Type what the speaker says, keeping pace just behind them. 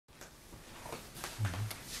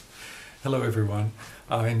Hello everyone.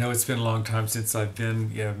 I know it's been a long time since I've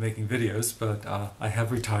been making videos, but I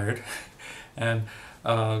have retired and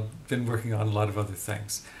been working on a lot of other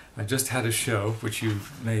things. I just had a show, which you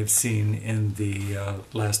may have seen in the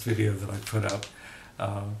last video that I put up,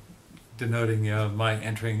 denoting my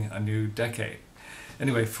entering a new decade.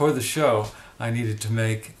 Anyway, for the show, I needed to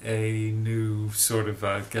make a new sort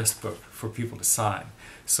of guest book for people to sign.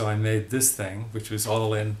 So I made this thing, which was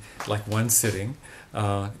all in like one sitting.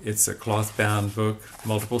 It's a cloth-bound book,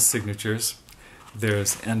 multiple signatures.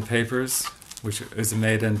 There's end papers, which is a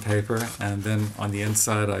made end paper, and then on the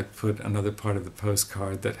inside I put another part of the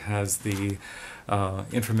postcard that has the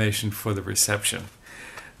information for the reception.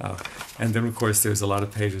 And then of course there's a lot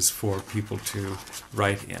of pages for people to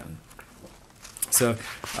write in. So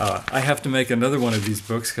I have to make another one of these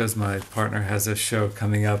books because my partner has a show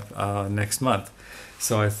coming up next month.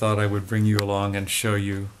 So I thought I would bring you along and show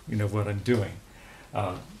you, what I'm doing.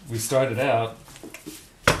 We started out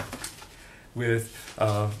with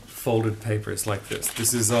folded papers like this.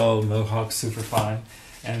 This is all Mohawk Superfine,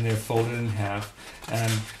 and they're folded in half.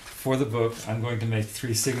 And for the book, I'm going to make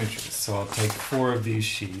 3 signatures. So I'll take 4 of these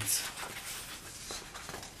sheets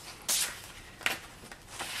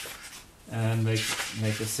and make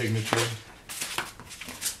a signature,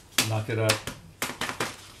 knock it up,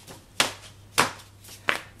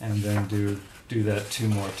 and then do that 2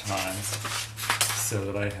 more times so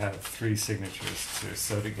that I have 3 signatures to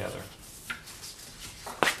sew together.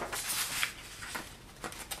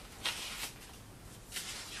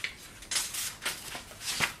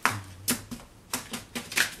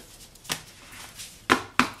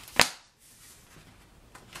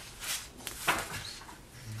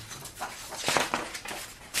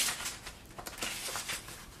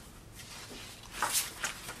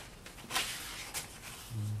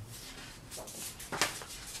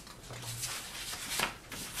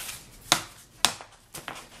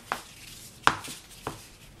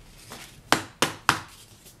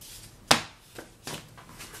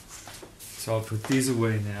 So I'll put these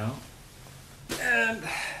away now, and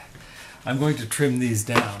I'm going to trim these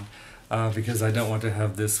down because I don't want to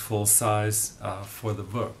have this full size for the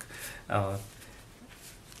book.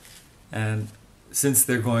 And since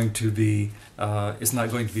they're going to be, it's not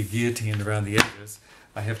going to be guillotined around the edges,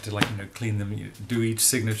 I have to clean them, do each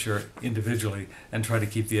signature individually, and try to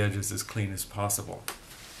keep the edges as clean as possible.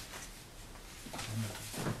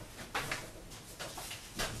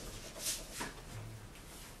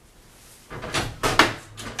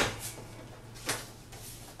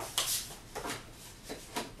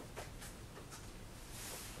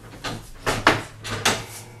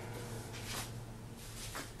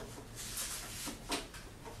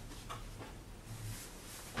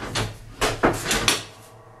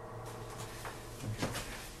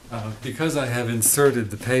 Because I have inserted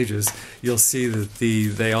the pages, you'll see that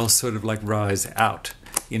they all sort of rise out,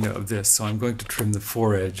 of this. So I'm going to trim the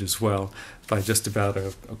foredge as well by just about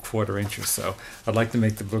a 1/4 inch or so. I'd like to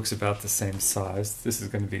make the books about the same size. This is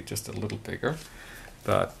going to be just a little bigger,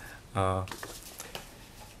 but I'll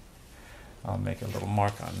make a little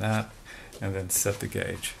mark on that and then set the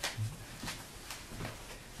gauge.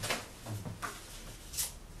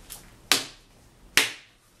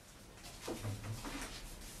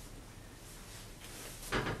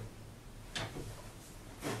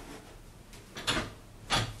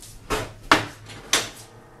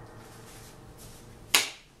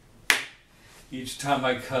 Each time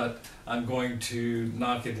I cut, I'm going to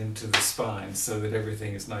knock it into the spine so that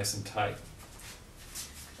everything is nice and tight.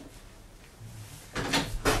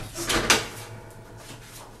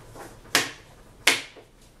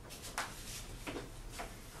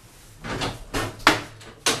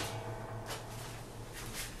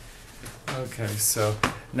 Okay, so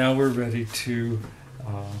now we're ready to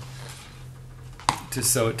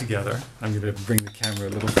sew it together. I'm going to bring the camera a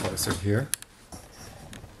little closer here.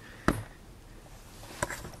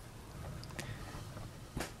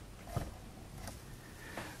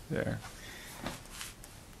 There.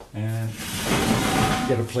 And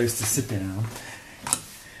get a place to sit down.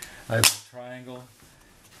 I have a triangle,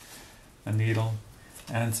 a needle,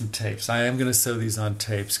 and some tapes. I am going to sew these on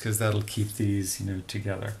tapes because that'll keep these,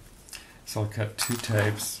 together. So I'll cut 2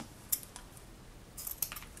 tapes.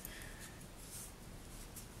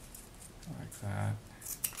 Like that.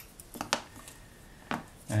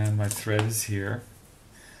 And my thread is here.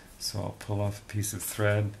 So I'll pull off a piece of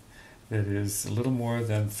thread that is a little more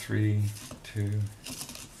than 3, 2,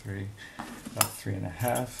 3, about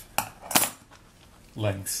 3.5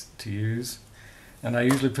 lengths to use. And I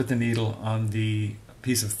usually put the needle on the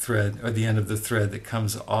piece of thread, or the end of the thread that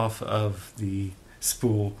comes off of the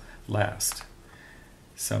spool last.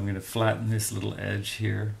 So I'm going to flatten this little edge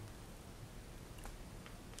here.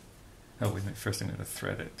 Oh, wait a minute, first I'm going to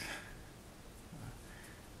thread it.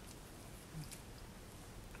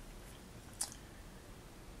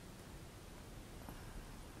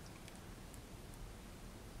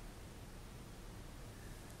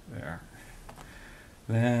 There.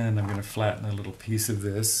 Then I'm going to flatten a little piece of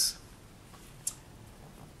this.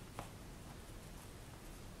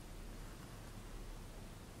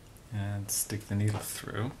 And stick the needle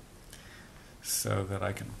through so that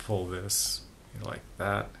I can pull this like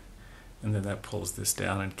that, and then that pulls this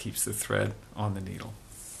down and keeps the thread on the needle.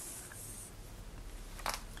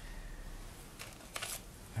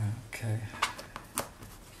 Okay.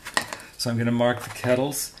 So I'm going to mark the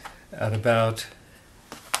kettles at about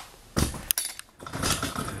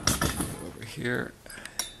over here.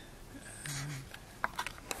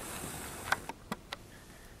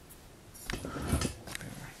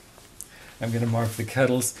 I'm going to mark the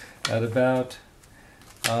kettles at about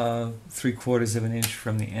 3/4 of an inch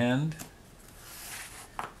from the end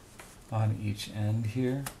on each end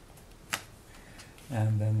here.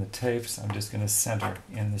 And then the tapes I'm just going to center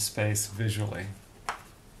in the space visually.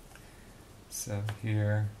 So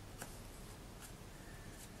here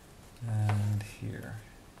and here.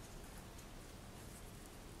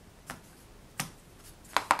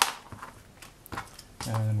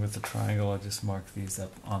 And with the triangle, I'll just mark these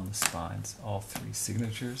up on the spines, all 3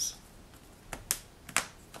 signatures.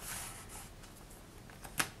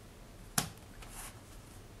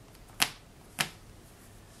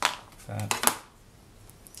 That.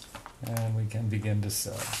 And we can begin to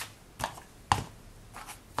sew.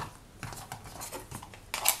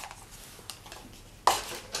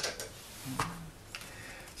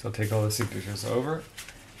 So I'll take all the signatures over.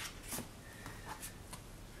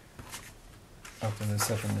 Open this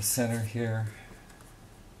up in the center here.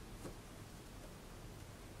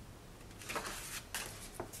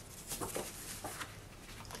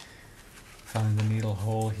 Find the needle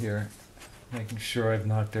hole here, making sure I've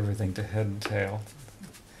knocked everything to head and tail.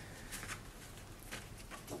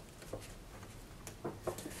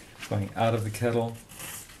 Going out of the kettle.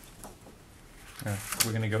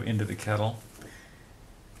 We're going to go into the kettle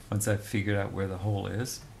once I've figured out where the hole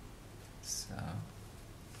is. So.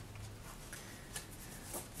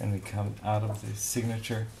 And we come out of the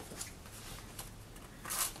signature,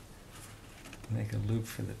 make a loop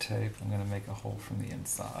for the tape. I'm going to make a hole from the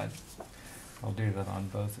inside. I'll do that on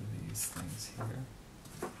both of these things here.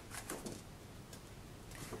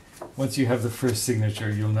 Once you have the first signature,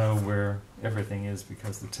 you'll know where everything is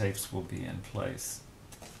because the tapes will be in place.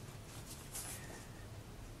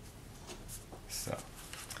 So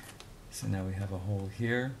now we have a hole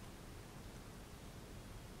here.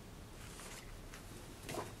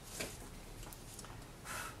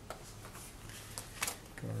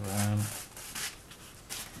 Go around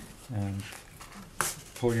and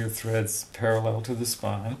pull your threads parallel to the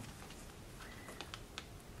spine.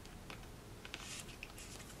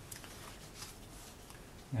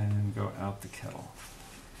 And go out the kettle.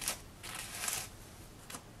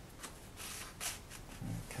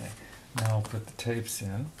 Okay, now I'll put the tapes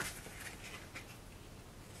in.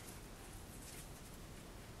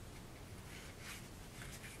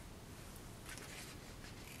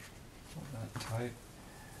 Pull that tight.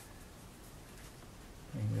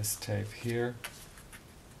 Bring this tape here.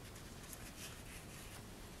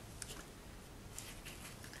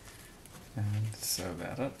 And sew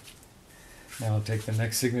that up. Now I'll take the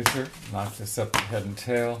next signature, knock this up the head and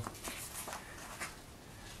tail,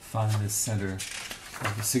 find the center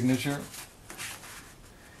of the signature,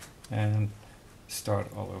 and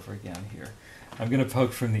start all over again here. I'm going to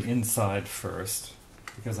poke from the inside first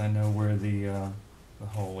because I know where the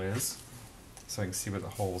hole is, so I can see where the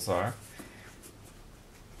holes are.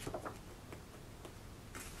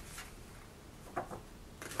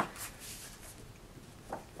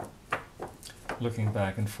 Looking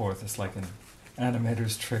back and forth is like an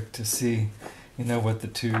animator's trick to see, you know, what the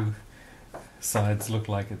two sides look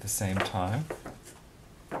like at the same time.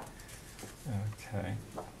 Okay.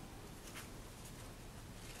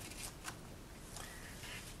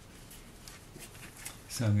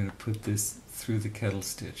 So I'm going to put this through the kettle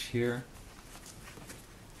stitch here.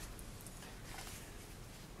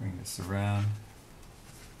 Bring this around.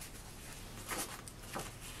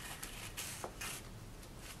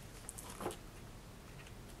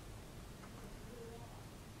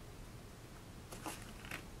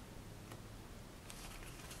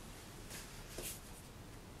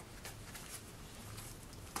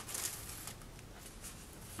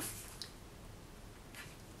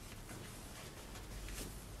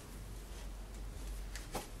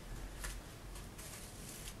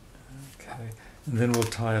 And then we'll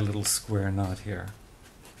tie a little square knot here.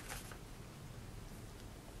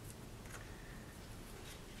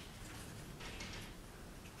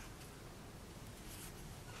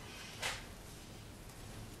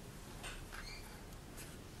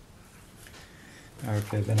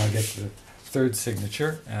 Okay, then I'll get the third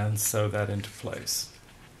signature and sew that into place.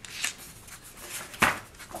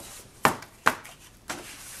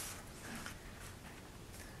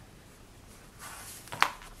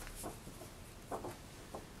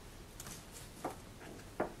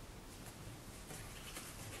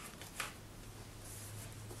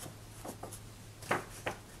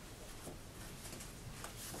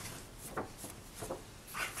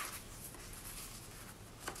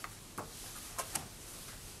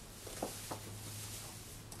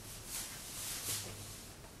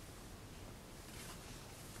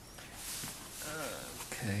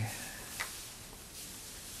 Okay.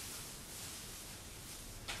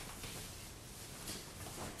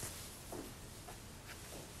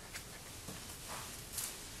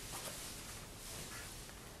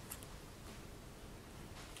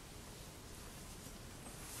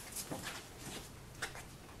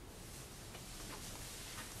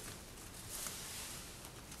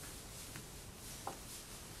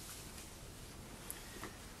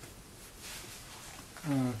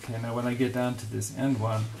 Okay, now when I get down to this end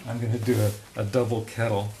one, I'm going to do a double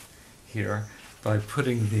kettle here by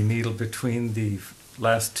putting the needle between the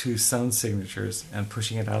last two sun signatures and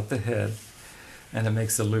pushing it out the head, and it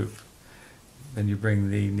makes a loop. Then you bring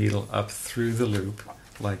the needle up through the loop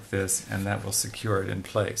like this, and that will secure it in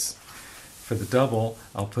place. For the double,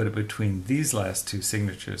 I'll put it between these last two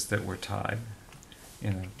signatures that were tied,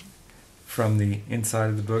 from the inside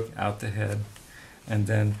of the book out the head, and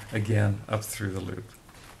then again up through the loop.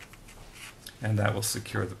 And that will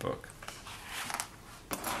secure the book.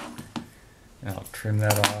 And I'll trim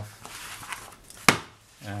that off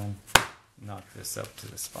and knock this up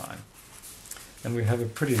to the spine. And we have a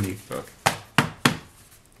pretty neat book.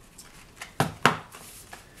 I'm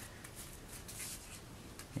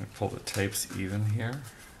going to pull the tapes even here.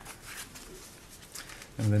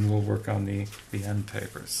 And then we'll work on the end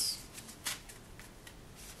papers.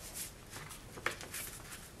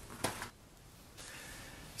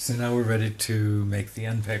 So now we're ready to make the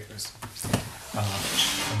end papers. I'm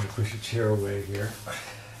going to push a chair away here.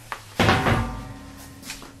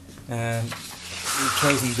 And we've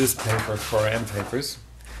chosen this paper for our end papers.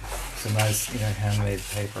 It's a nice, handmade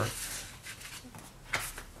paper.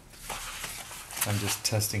 I'm just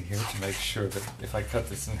testing here to make sure that if I cut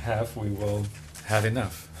this in half, we will have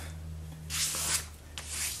enough.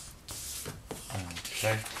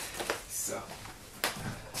 Okay, so.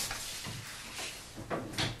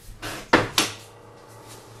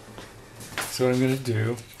 So what I'm going to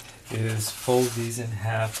do is fold these in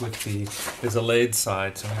half with there's a laid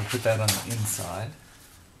side, so I'm going to put that on the inside.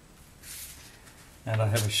 And I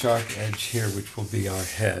have a sharp edge here, which will be our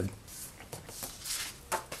head.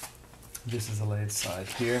 This is a laid side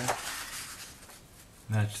here.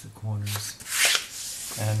 Match the corners.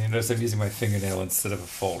 And you notice I'm using my fingernail instead of a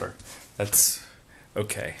folder. That's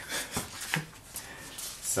okay.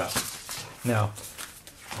 So, now,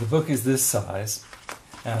 the book is this size,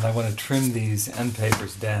 and I want to trim these end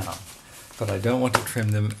papers down, but I don't want to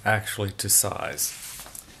trim them actually to size.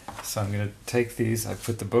 So I'm going to take these, I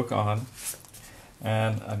put the book on,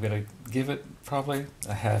 and I'm going to give it probably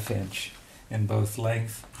a ½ inch in both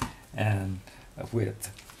length and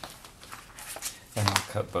width. And I'll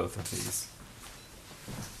cut both of these.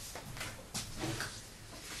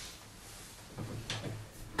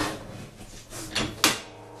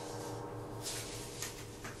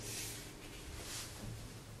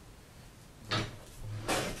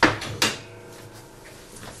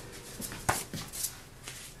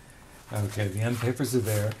 Okay, the end papers are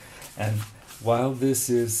there, and while this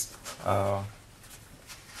is a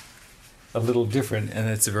little different and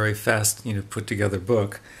it's a very fast, put together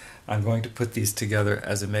book, I'm going to put these together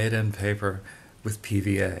as a made end paper with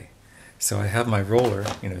PVA. So I have my roller,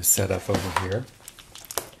 set up over here,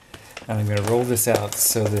 and I'm going to roll this out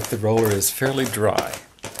so that the roller is fairly dry.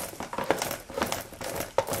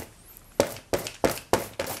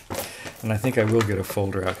 And I think I will get a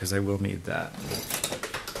folder out because I will need that.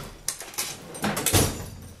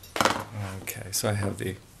 Okay, so I have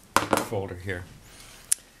the folder here.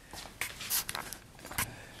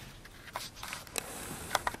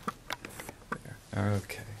 There.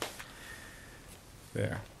 Okay.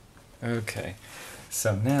 There. Okay.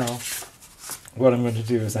 So now, what I'm going to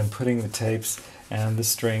do is I'm putting the tapes and the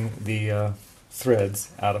string, the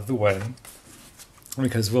threads out of the way,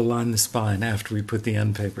 because we'll line the spine after we put the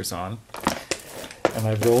end papers on. And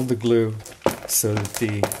I've rolled the glue so that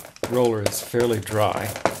the roller is fairly dry.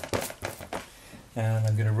 And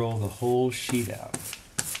I'm going to roll the whole sheet out.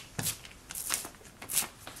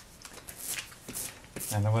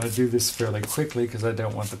 And I want to do this fairly quickly because I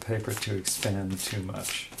don't want the paper to expand too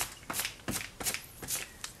much.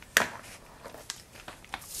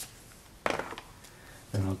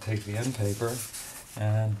 Then I'll take the end paper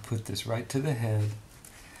and put this right to the head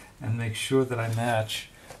and make sure that I match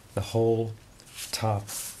the whole top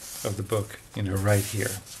of the book, right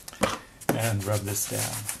here, and rub this down.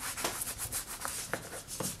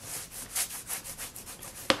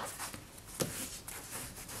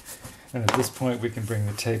 And at this point we can bring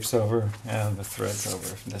the tapes over and the threads over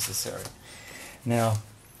if necessary. Now,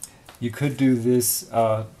 you could do this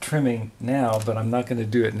trimming now, but I'm not going to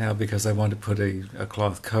do it now because I want to put a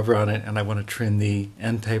cloth cover on it and I want to trim the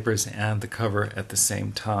end papers and the cover at the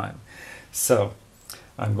same time. So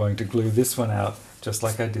I'm going to glue this one out just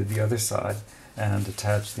like I did the other side and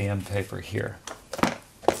attach the end paper here.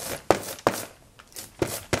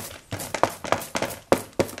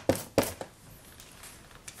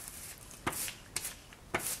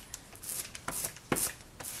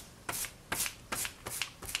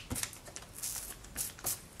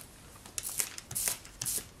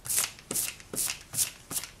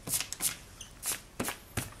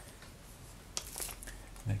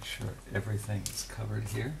 Make sure everything is covered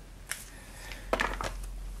here.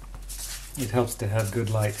 It helps to have good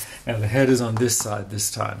light. Now the head is on this side this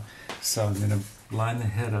time, so I'm going to line the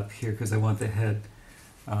head up here because I want the head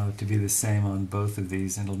to be the same on both of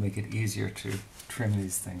these, and it'll make it easier to trim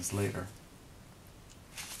these things later.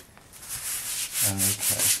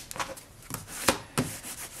 Okay.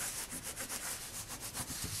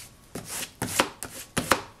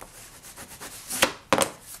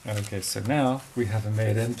 Okay, so now we have a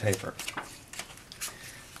made end paper.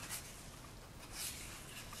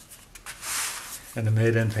 And the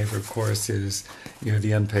made end paper, of course, is,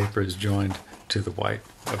 the end paper is joined to the white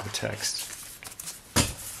of the text.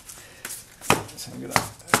 So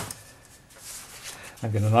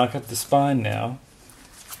I'm going to knock up the spine now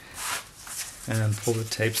and pull the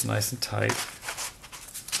tapes nice and tight.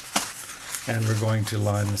 And we're going to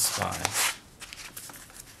line the spine.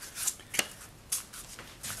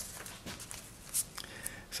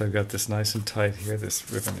 So I've got this nice and tight here.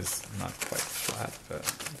 This ribbon is not quite flat, but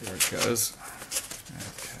there it goes.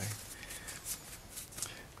 Okay.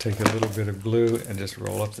 Take a little bit of glue and just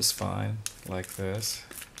roll up the spine like this.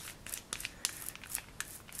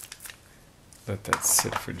 Let that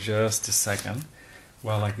sit for just a second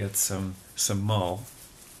while I get some mull,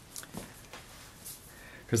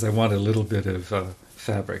 because I want a little bit of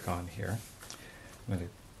fabric on here. I'm going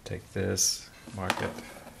to take this, mark it,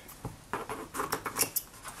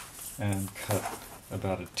 and cut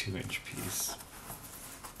about a 2-inch piece.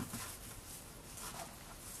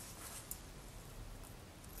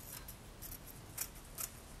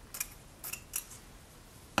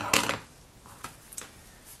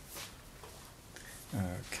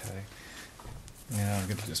 Okay, now I'm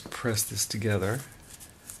going to just press this together.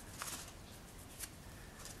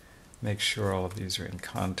 Make sure all of these are in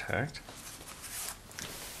contact.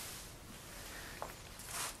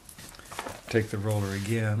 Take the roller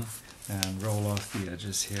again and roll off the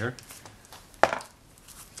edges here.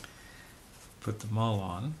 Put the mull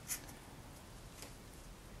on.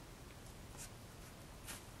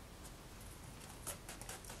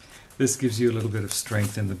 This gives you a little bit of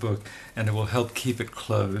strength in the book, and it will help keep it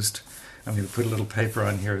closed. I'm going to put a little paper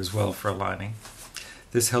on here as well for a lining.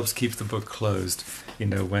 This helps keep the book closed,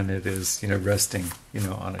 when it is, resting,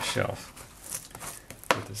 on a shelf.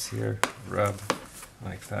 Put this here, rub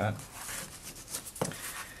like that.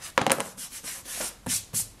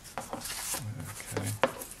 Okay.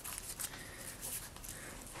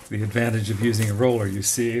 The advantage of using a roller, you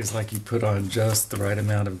see, is like you put on just the right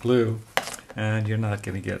amount of glue, and you're not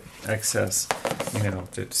going to get excess,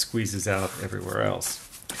 that squeezes out everywhere else.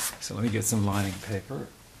 So let me get some lining paper.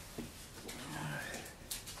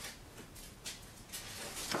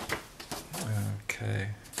 Okay,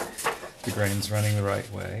 the grain's running the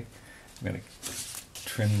right way. I'm going to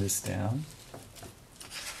trim this down.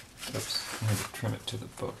 Oops, I'm going to trim it to the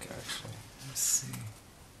book, actually. Let's see.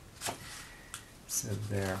 So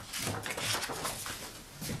there. Okay.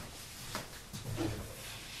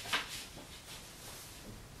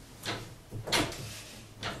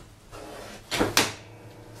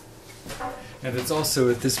 And it's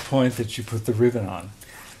also at this point that you put the ribbon on.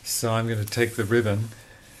 So I'm going to take the ribbon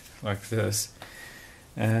like this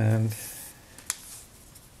and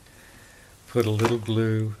put a little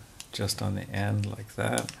glue just on the end like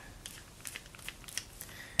that,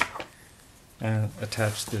 and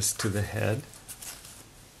attach this to the head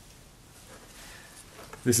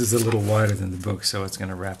This is a little wider than the book, so it's going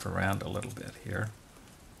to wrap around a little bit here.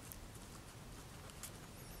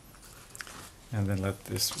 And then let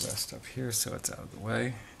this rest up here so it's out of the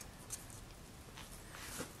way.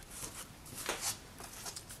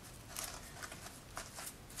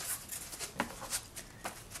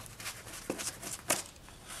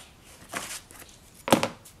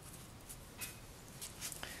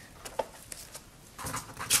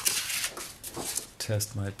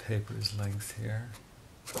 Test my paper's length here.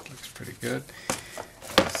 It looks pretty good.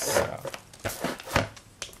 So,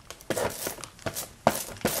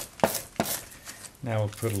 now we'll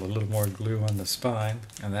put a little more glue on the spine,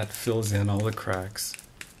 and that fills in all the cracks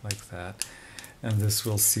like that. And this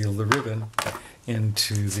will seal the ribbon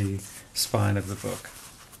into the spine of the book.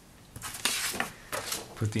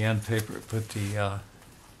 Put the end paper, put the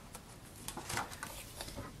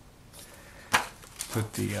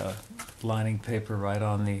lining paper right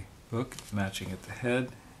on the book, matching at the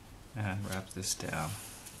head, and wrap this down.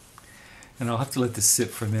 And I'll have to let this sit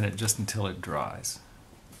for a minute just until it dries.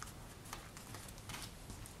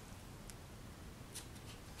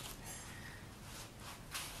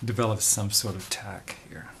 Develop some sort of tack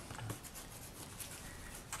here.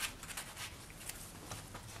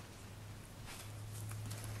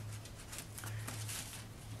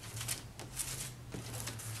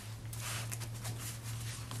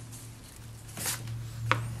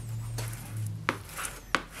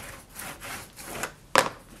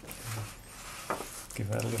 Give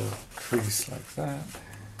that a little crease like that.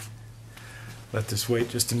 Let this wait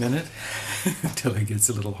just a minute until it gets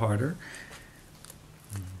a little harder.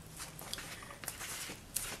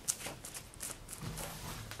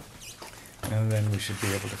 And then we should be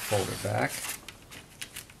able to fold it back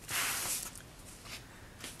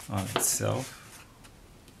on itself.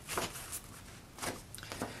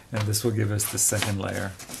 And this will give us the second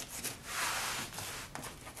layer.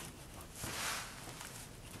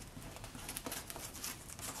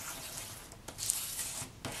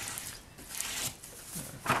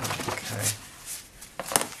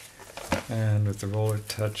 And with the roller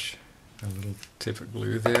touch, a little tip of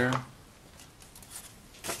glue there.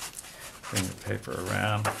 Bring the paper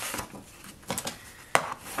around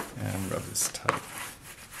and rub this tight.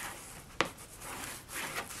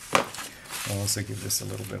 I'll also give this a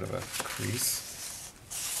little bit of a crease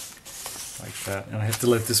like that. And I have to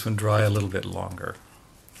let this one dry a little bit longer.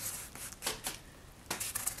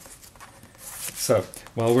 So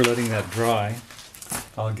while we're letting that dry,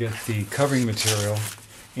 I'll get the covering material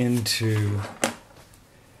into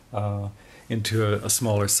a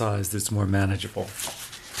smaller size that's more manageable.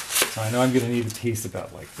 So I know I'm going to need a piece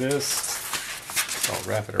about like this. So I'll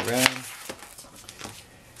wrap it around,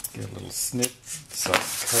 get a little snip so I can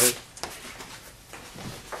cut it.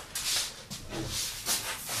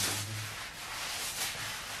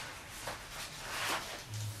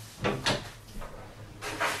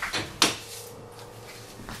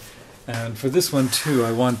 And for this one too,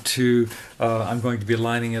 I want to, I'm going to be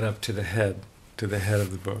lining it up to the head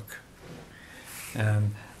of the book.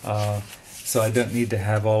 And so I don't need to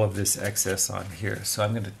have all of this excess on here. So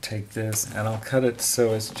I'm going to take this and I'll cut it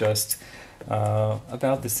so it's just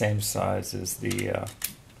about the same size as the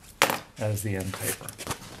end paper.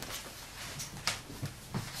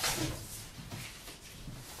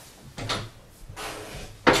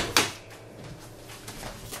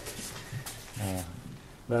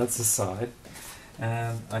 That's the side,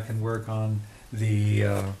 and I can work on the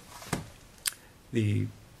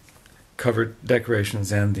cover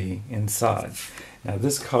decorations and the inside. Now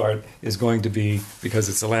this card is going to be, because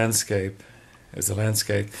it's a landscape,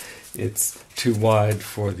 it's too wide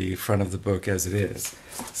for the front of the book as it is.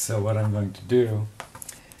 So what I'm going to do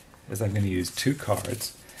is I'm going to use two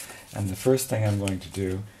cards, and the first thing I'm going to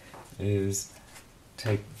do is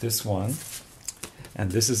take this one,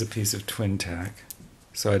 and this is a piece of twin tack.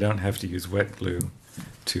 So I don't have to use wet glue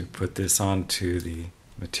to put this onto the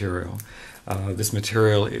material. This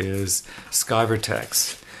material is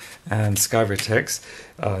Skyvertex, and Skyvertex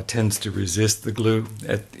tends to resist the glue.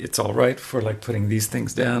 It's all right for like putting these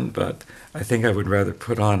things down, but I think I would rather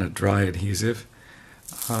put on a dry adhesive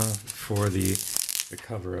for the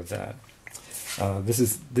cover of that.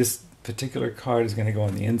 This particular card is going to go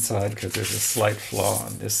on the inside because there's a slight flaw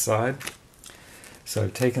on this side. So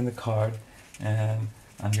I've taken the card and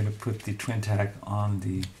I'm going to put the twin tack on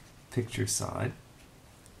the picture side,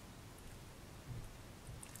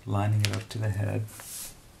 lining it up to the head,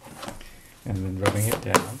 and then rubbing it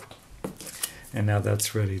down. And now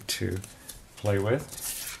that's ready to play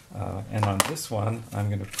with. And on this one, I'm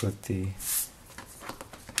going to put the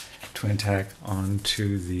twin tack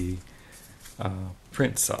onto the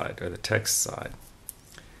print side, or the text side.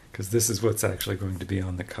 because this is what's actually going to be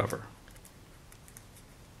on the cover.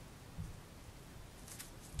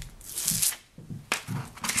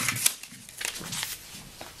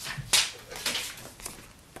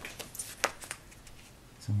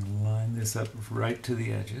 So I'm going to line this up right to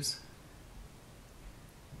the edges,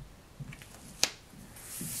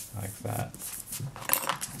 like that.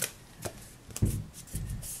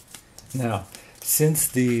 Now, since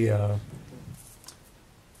the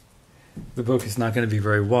book is not going to be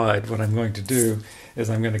very wide, what I'm going to do is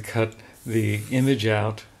I'm going to cut the image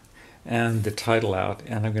out and the title out,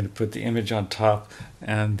 and I'm going to put the image on top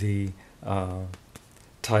and the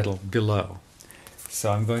title below.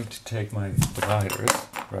 So I'm going to take my dividers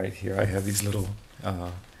right here. I have these little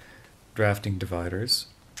drafting dividers,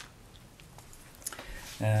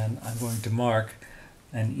 and I'm going to mark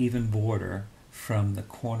an even border from the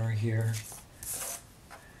corner here,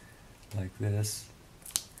 like this,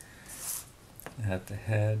 at the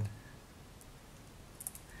head,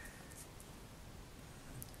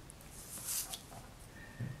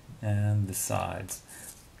 and the sides.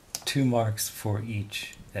 2 marks for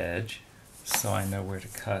each edge, so I know where to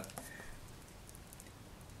cut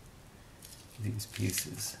these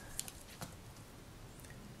pieces.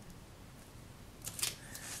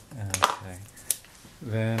 Okay,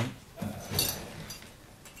 then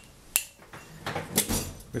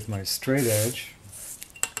with my straight edge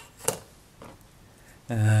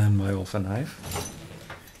and my Olfa knife,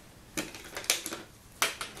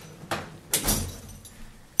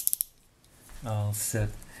 I'll set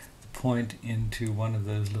the point into one of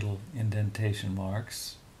those little indentation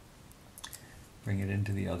marks, bring it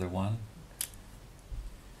into the other one,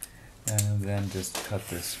 and then just cut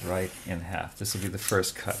this right in half. This will be the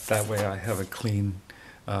first cut. That way I have a clean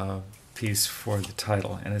piece for the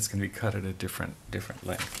title, and it's going to be cut at a different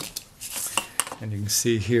length. And you can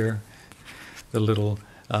see here the little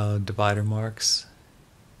divider marks,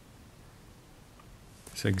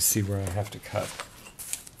 so you can see where I have to cut.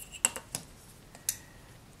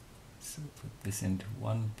 So put this into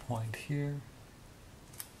one point here.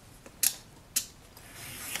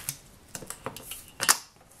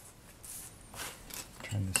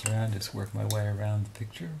 Turn this around, just work my way around the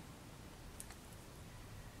picture.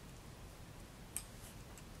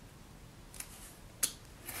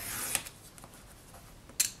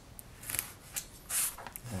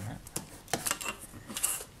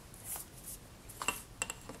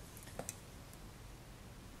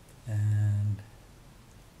 And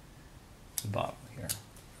the bottom here.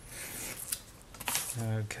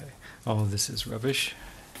 Okay, all of this is rubbish.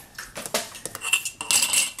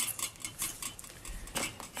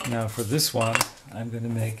 Now for this one, I'm going to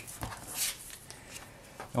make,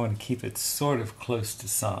 I want to keep it sort of close to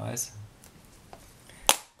size.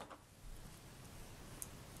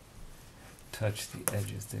 Touch the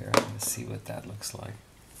edges there. I'm going to see what that looks like.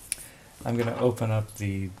 I'm going to open up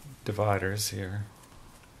the dividers here,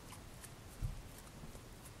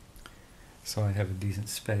 so I have a decent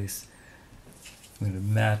space. I'm going to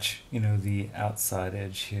match, the outside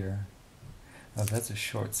edge here. Oh, that's a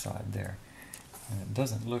short side there. And it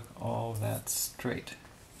doesn't look all that straight.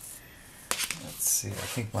 Let's see, I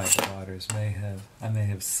think my dividers I may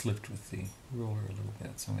have slipped with the ruler a little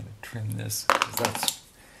bit, so I'm going to trim this, because that's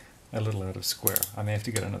a little out of square. I may have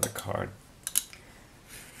to get another card,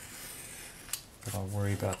 but I'll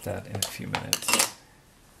worry about that in a few minutes.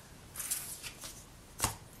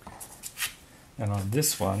 And on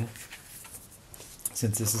this one,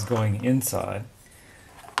 since this is going inside,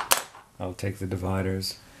 I'll take the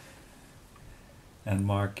dividers and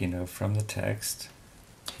mark, from the text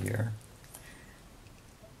here,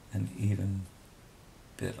 an even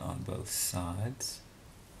bit on both sides.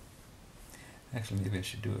 Actually, maybe I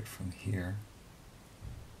should do it from here.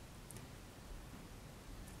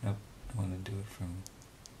 Nope, I want to do it from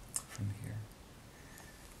here,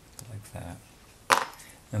 like that.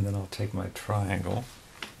 And then I'll take my triangle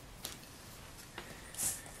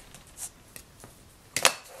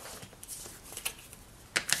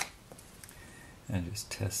and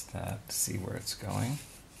just test that to see where it's going.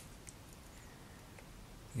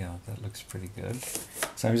 Yeah, that looks pretty good.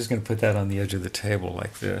 So I'm just going to put that on the edge of the table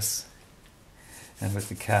like this. And with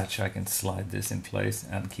the catch, I can slide this in place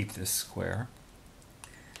and keep this square.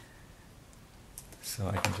 So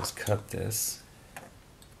I can just cut this.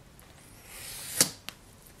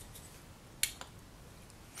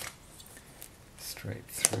 Straight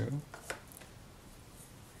through.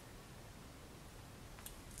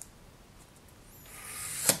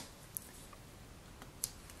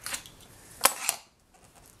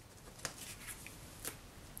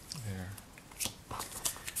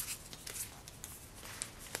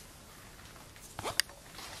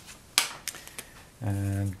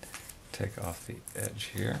 take off the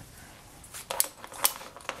edge here.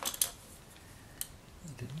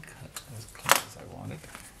 It didn't cut as close as I wanted.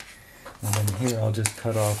 And then here I'll just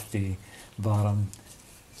cut off the bottom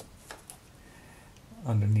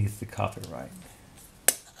underneath the copyright.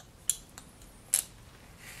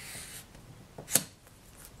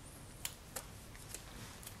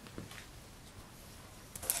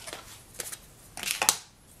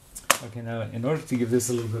 Okay, now in order to give this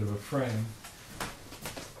a little bit of a frame,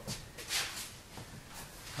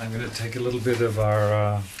 I'm going to take a little bit of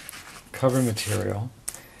our cover material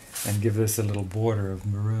and give this a little border of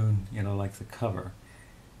maroon, you know, like the cover.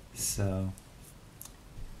 So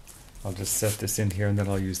I'll just set this in here and then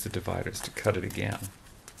I'll use the dividers to cut it again.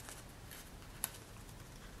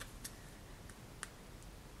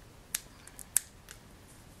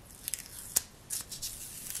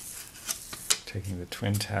 Taking the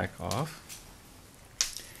twin tack off.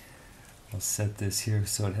 I'll set this here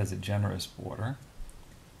so it has a generous border.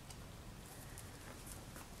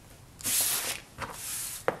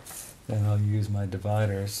 Then I'll use my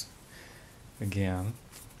dividers again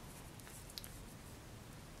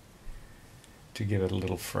to give it a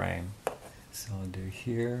little frame. So I'll do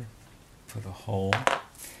here, put a hole.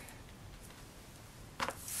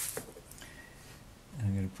 And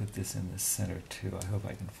I'm going to put this in the center too. I hope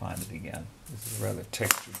I can find it again. This is a rather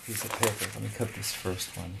textured piece of paper. Let me cut this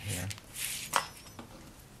first one here.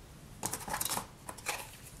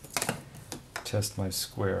 Test my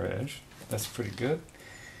square edge. That's pretty good.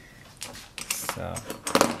 So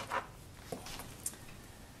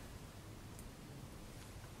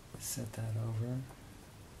set that over.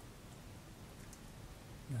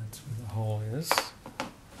 That's where the hole is.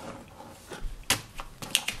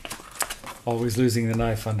 Always losing the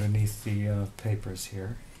knife underneath the papers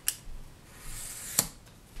here.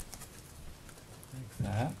 Like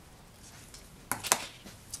that.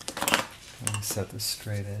 Let me set the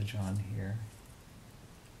straight edge on here.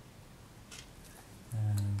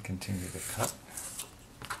 And continue to cut.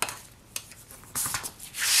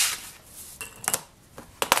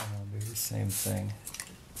 And I'll do the same thing.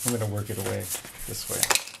 I'm going to work it away this way.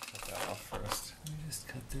 Cut that off first. Let me just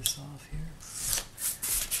cut this off here.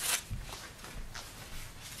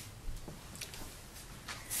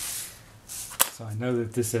 So I know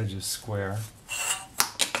that this edge is square.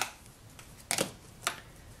 Like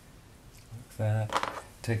that.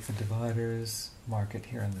 Take the dividers, mark it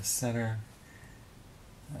here in the center.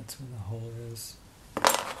 That's where the hole is.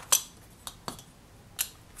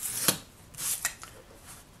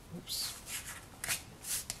 Oops.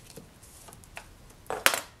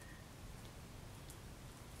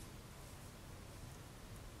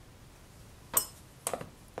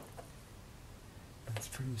 That's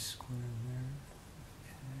pretty square there.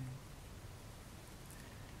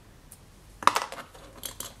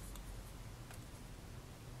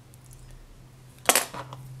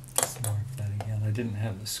 I didn't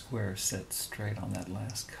have the square set straight on that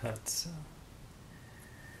last cut, so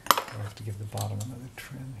I have to give the bottom another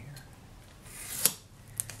trim here.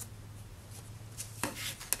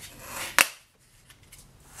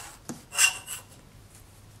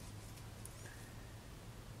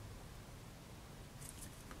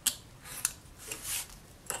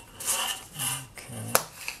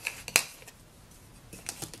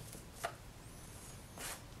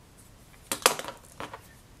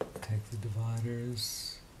 Take the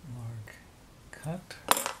dividers, mark, cut.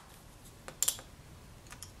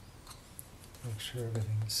 Make sure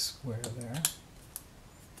everything's square there.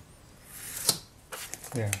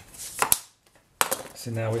 There.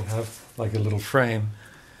 So now we have like a little frame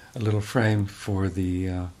for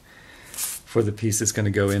the piece that's going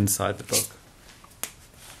to go inside the book.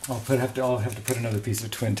 I'll have to put another piece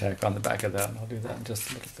of twin tack on the back of that, and I'll do that in just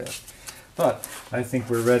a little bit. But I think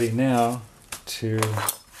we're ready now to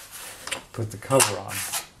put the cover on.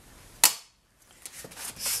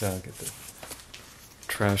 So get the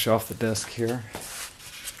trash off the desk here.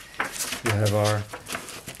 We have our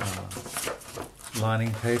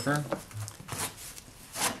lining paper.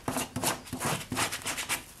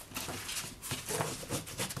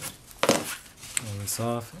 Pull this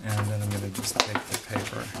off, and then I'm going to just take the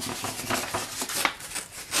paper.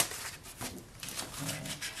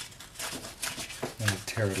 Maybe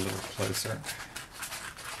tear it a little closer.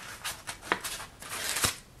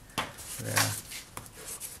 There.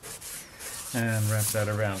 And wrap that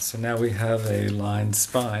around. So now we have a lined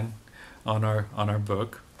spine on our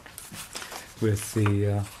book with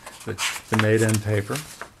the made end paper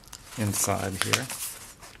inside here.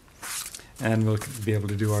 And we'll be able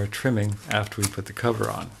to do our trimming after we put the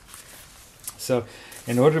cover on. So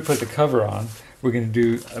in order to put the cover on, we're going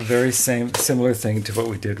to do a very similar thing to what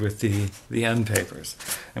we did with the end papers.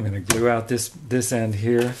 I'm going to glue out this end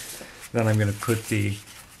here. Then I'm going to put the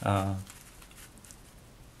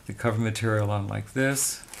cover material on like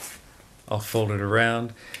this. I'll fold it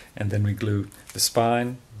around, and then we glue the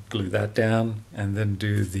spine, glue that down, and then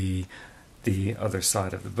do the other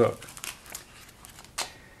side of the book.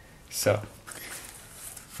 So,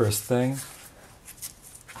 first thing,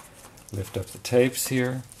 lift up the tapes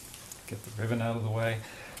here, get the ribbon out of the way.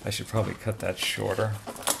 I should probably cut that shorter,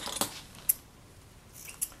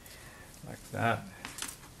 like that.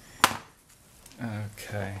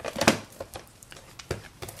 Okay.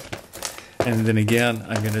 And then again,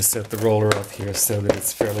 I'm going to set the roller up here so that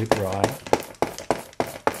it's fairly dry.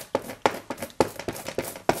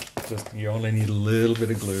 You only need a little bit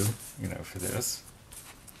of glue, for this.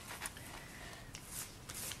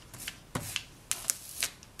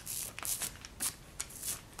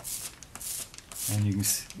 And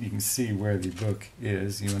you can see where the book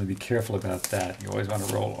is. You want to be careful about that. You always want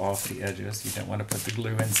to roll off the edges. You don't want to put the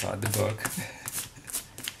glue inside the book.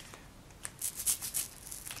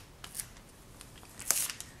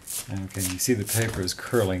 Okay, you see the paper is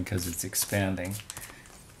curling because it's expanding.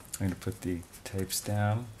 I'm going to put the tapes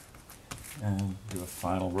down and do a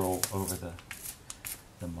final roll over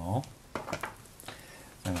the mall.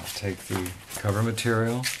 And I'll take the cover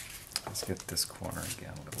material. Let's get this corner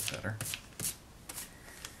again a little better.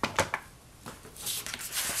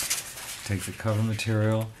 Take the cover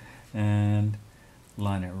material and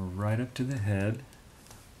line it right up to the head.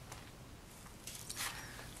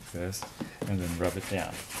 Like this, and then rub it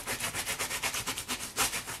down.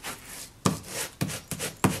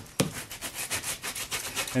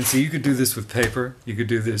 And so you could do this with paper, you could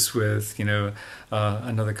do this with,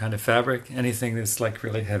 another kind of fabric, anything that's like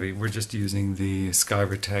really heavy. We're just using the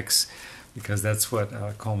Skyvertex because that's what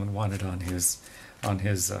Coleman wanted on his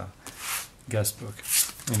guest book,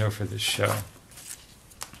 for this show.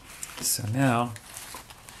 So now,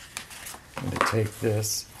 I'm going to take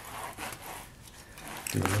this,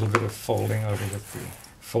 do a little bit of folding over with the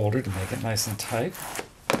folder to make it nice and tight.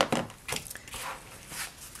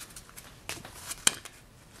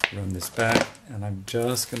 Run this back, and I'm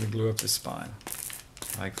just going to glue up the spine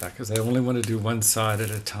like that because I only want to do one side at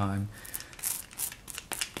a time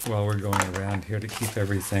while we're going around here to keep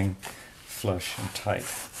everything flush and tight.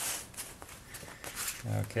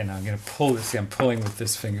 Okay, now I'm going to pull this. See, I'm pulling with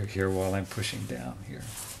this finger here while I'm pushing down here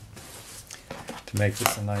to make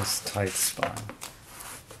this a nice tight spine.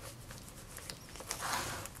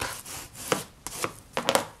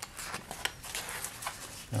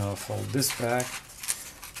 Now I'll fold this back.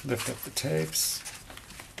 Lift up the tapes,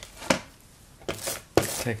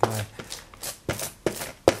 take my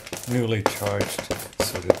newly charged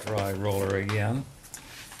sort of dry roller again,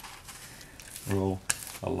 roll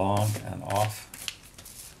along and off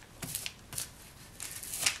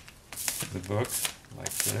the book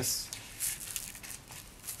like this.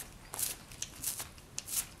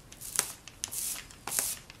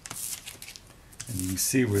 And you can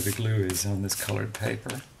see where the glue is on this colored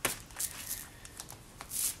paper.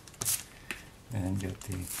 And get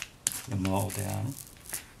the mull down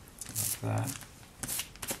like that.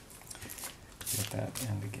 Get that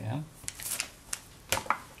end again.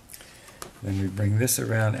 Then we bring this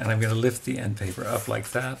around, and I'm going to lift the end paper up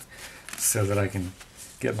like that so that I can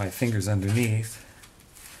get my fingers underneath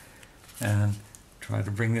and try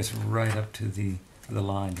to bring this right up to the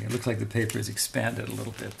line here. It looks like the paper is expanded a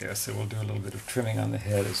little bit there, so we'll do a little bit of trimming on the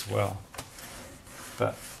head as well.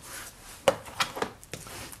 But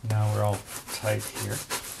now we're all tight here.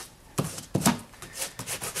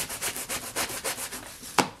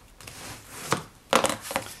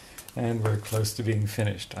 And we're close to being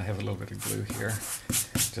finished. I have a little bit of glue here.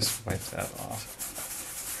 Just wipe that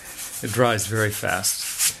off. It dries very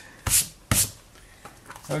fast.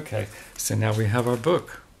 Okay, so now we have our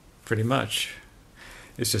book, pretty much.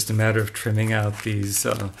 It's just a matter of trimming out these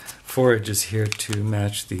four edges here to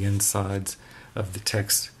match the insides of the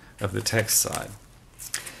text side.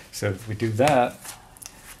 So if we do that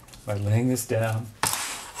by laying this down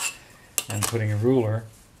and putting a ruler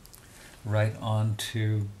right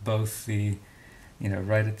onto both the,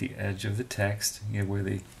 right at the edge of the text, where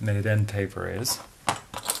the made end paper is.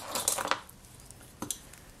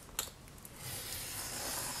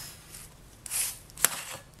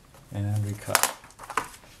 And we cut.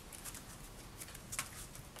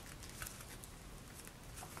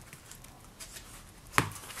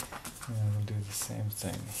 And we'll do the same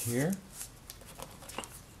thing here.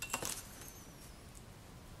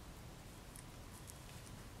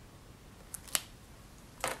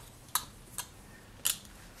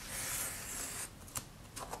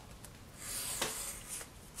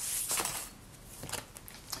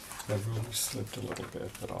 That ruler slipped a little bit,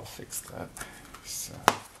 but I'll fix that. So,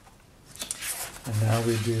 and now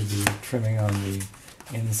we do the trimming on the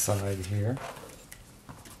inside here.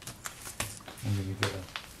 I'm going to get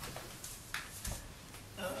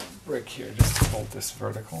a brick here just to hold this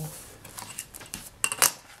vertical.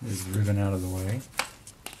 This ribbon out of the way.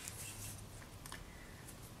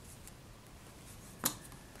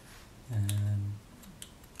 And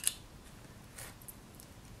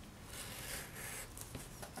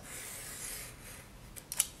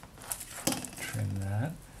trim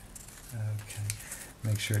that. Okay.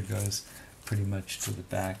 Make sure it goes pretty much to the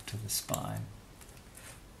back, to the spine.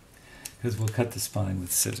 Because we'll cut the spine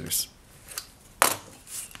with scissors.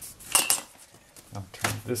 I'll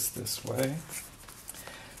turn this way.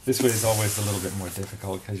 This way is always a little bit more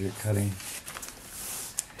difficult because you're cutting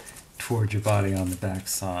toward your body on the back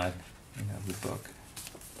side of the book.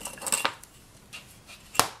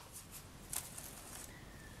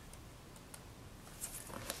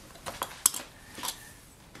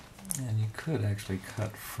 And you could actually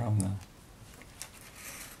cut from the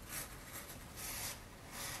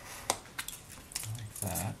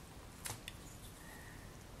that.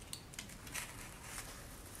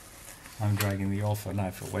 I'm dragging the Olfa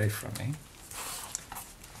knife away from me.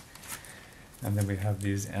 And then we have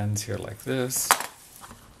these ends here like this.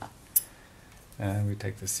 And we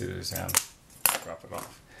take the scissors and drop it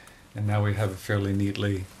off. And now we have a fairly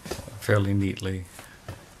neatly,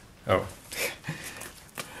 oh,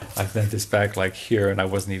 I bent this back like here and I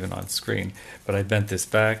wasn't even on screen. But I bent this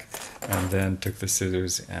back and then took the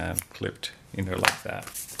scissors and clipped, like that.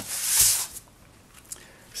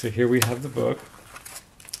 So here we have the book,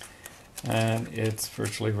 and it's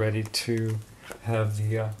virtually ready to have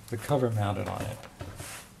the cover mounted on it.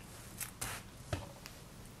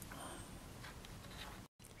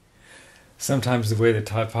 Sometimes the way the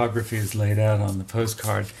typography is laid out on the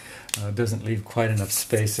postcard doesn't leave quite enough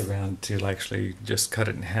space around to actually just cut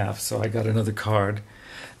it in half. So I got another card,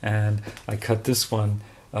 and I cut this one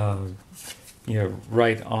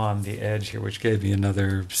right on the edge here, which gave me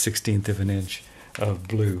another 1/16 of an inch of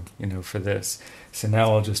blue, for this. So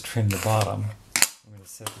now I'll just trim the bottom. I'm going to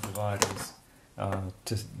set the dividers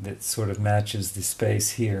that sort of matches the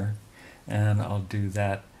space here, and I'll do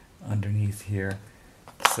that underneath here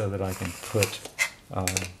so that I can put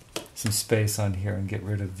some space on here and get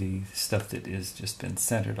rid of the stuff that is just been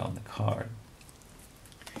centered on the card.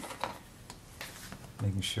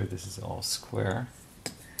 Making sure this is all square.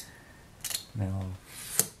 Now I'll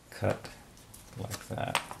cut like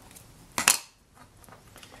that.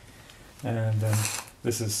 And then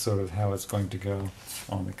this is sort of how it's going to go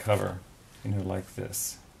on the cover, like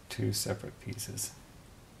this, 2 separate pieces.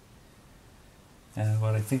 And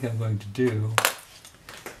what I think I'm going to do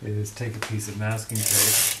is take a piece of masking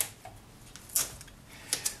tape,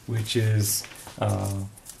 which is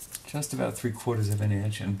just about 3/4 of an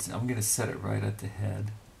inch, and I'm going to set it right at the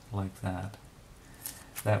head, like that.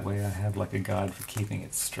 That way I have like a guide for keeping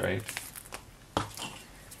it straight.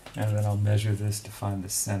 And then I'll measure this to find the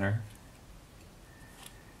center,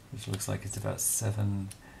 which looks like it's about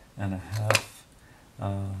 7.5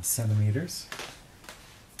 centimeters.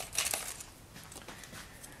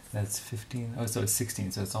 That's 15, oh, so it's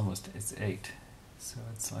 16, so it's 8. So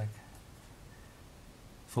it's like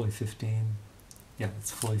fully 15. Yeah,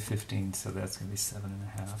 it's fully 15, so that's going to be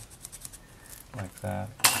 7.5, like that.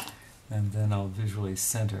 And then I'll visually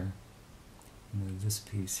center this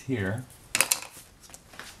piece here.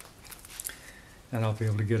 And I'll be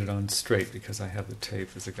able to get it on straight because I have the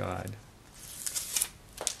tape as a guide.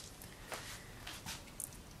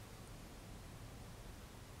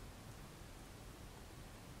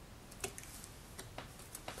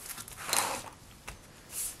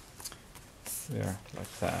 There,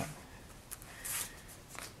 like that.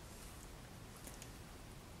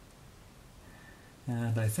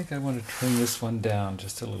 And I think I want to trim this one down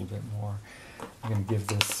just a little bit more. I'm going to give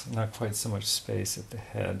this not quite so much space at the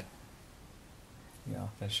head. Yeah,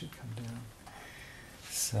 that should come down.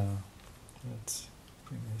 So let's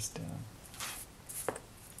bring this down.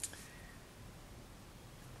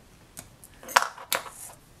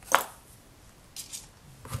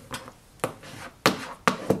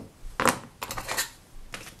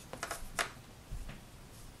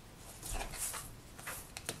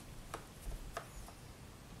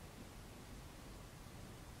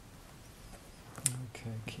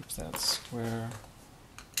 Okay, keeps that square.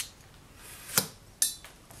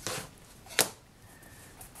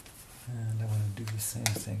 And I want to do the same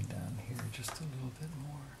thing down here, just a little bit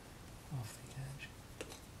more off the edge.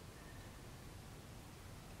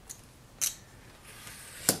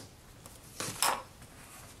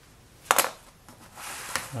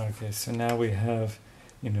 Okay, so now we have,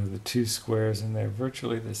 the two squares, and they're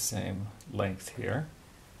virtually the same length here.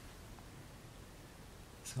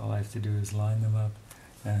 So all I have to do is line them up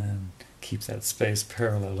and keep that space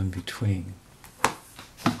parallel in between.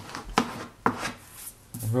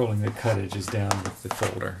 And rolling the cut edges down with the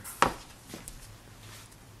folder.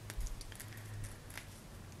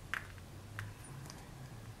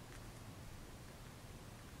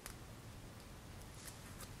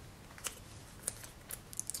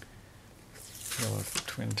 Peel off the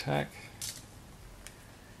twin tack.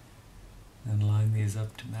 And line these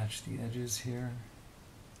up to match the edges here.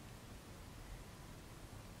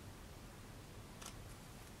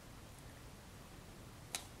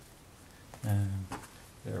 And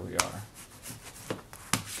there we are.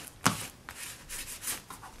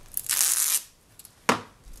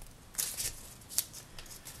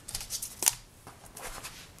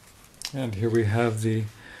 And here we have the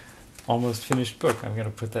almost finished book. I'm going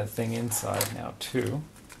to put that thing inside now too.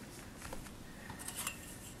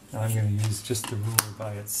 And I'm going to use just the ruler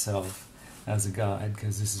by itself as a guide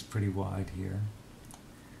because this is pretty wide here.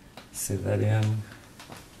 Sit that in.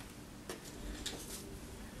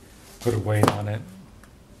 Put a weight on it.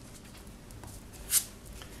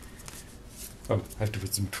 Oh, I have to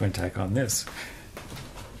put some twin tack on this.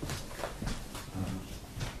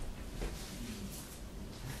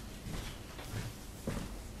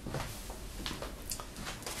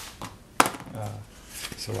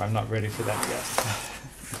 So I'm not ready for that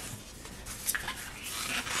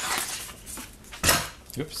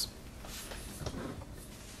yet. Oops.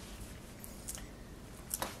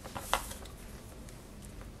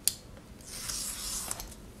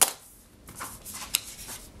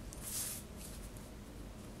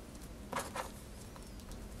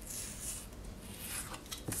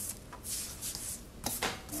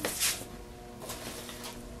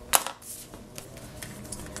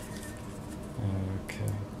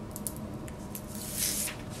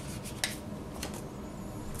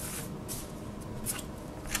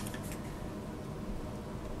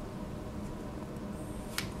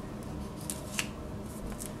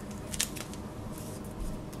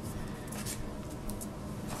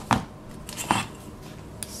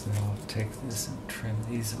 Take this and trim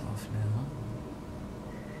these off now.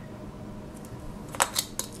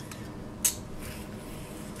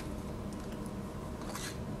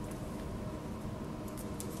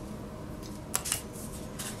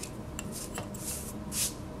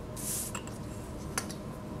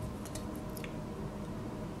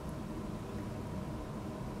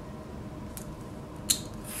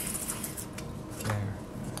 There.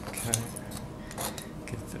 Okay.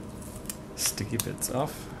 Get the sticky bits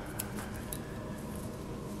off.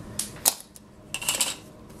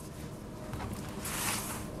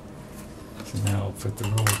 So now I'll put the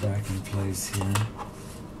roller back in place here.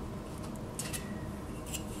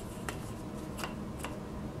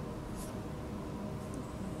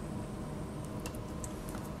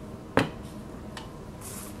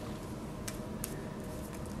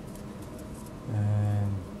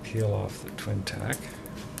 And peel off the twin tack.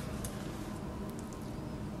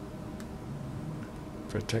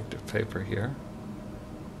 Protective paper here.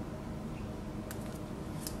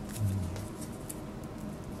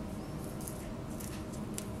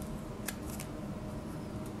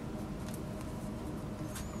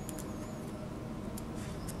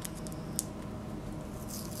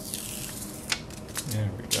 There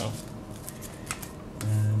we go.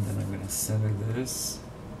 And then I'm going to center this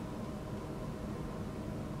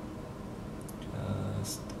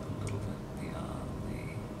just a little bit beyond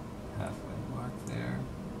the halfway mark there.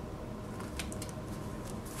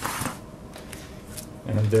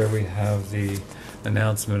 And there we have the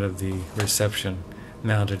announcement of the reception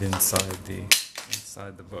mounted inside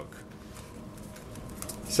the book.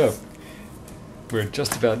 So we're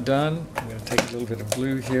just about done. I'm going to take a little bit of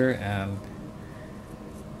glue here and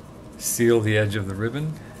seal the edge of the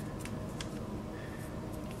ribbon.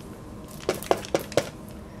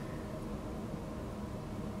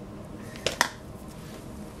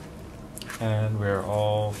 And we're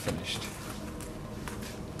all finished.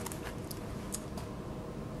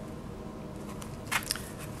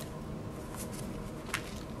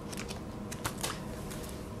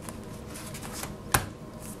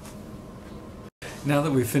 Now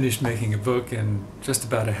that we've finished making a book in just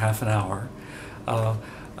about a half an hour,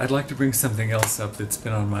 I'd like to bring something else up that's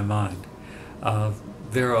been on my mind.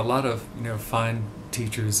 There are a lot of fine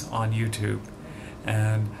teachers on YouTube,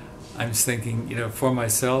 and I'm just thinking, for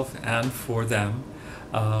myself and for them,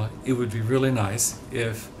 it would be really nice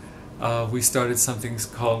if we started something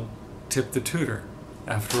called Tip the Tutor.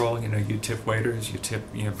 After all, you tip waiters, you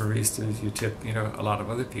tip baristas, you tip a lot of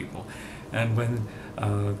other people. And when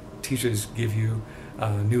teachers give you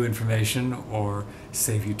new information or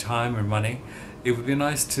save you time or money, it would be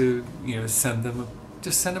nice to send them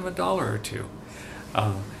 $1 or $2.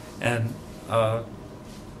 And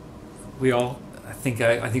we all, I think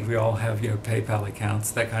we all have PayPal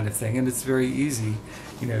accounts, that kind of thing, and it's very easy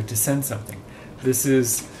to send something. This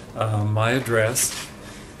is my address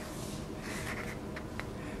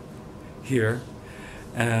here,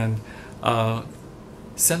 and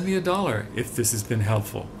send me $1 if this has been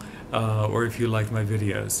helpful, or if you like my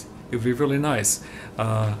videos. It would be really nice.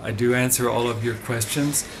 I do answer all of your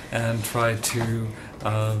questions and try to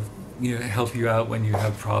help you out when you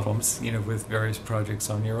have problems with various projects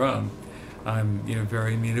on your own. I'm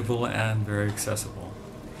very amenable and very accessible.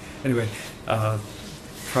 Anyway,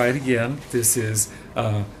 try it again. This is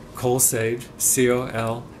Colsage,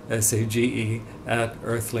 COLSAGE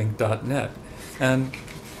 @earthlink.net, and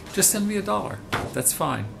just send me $1. That's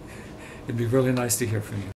fine. It'd be really nice to hear from you.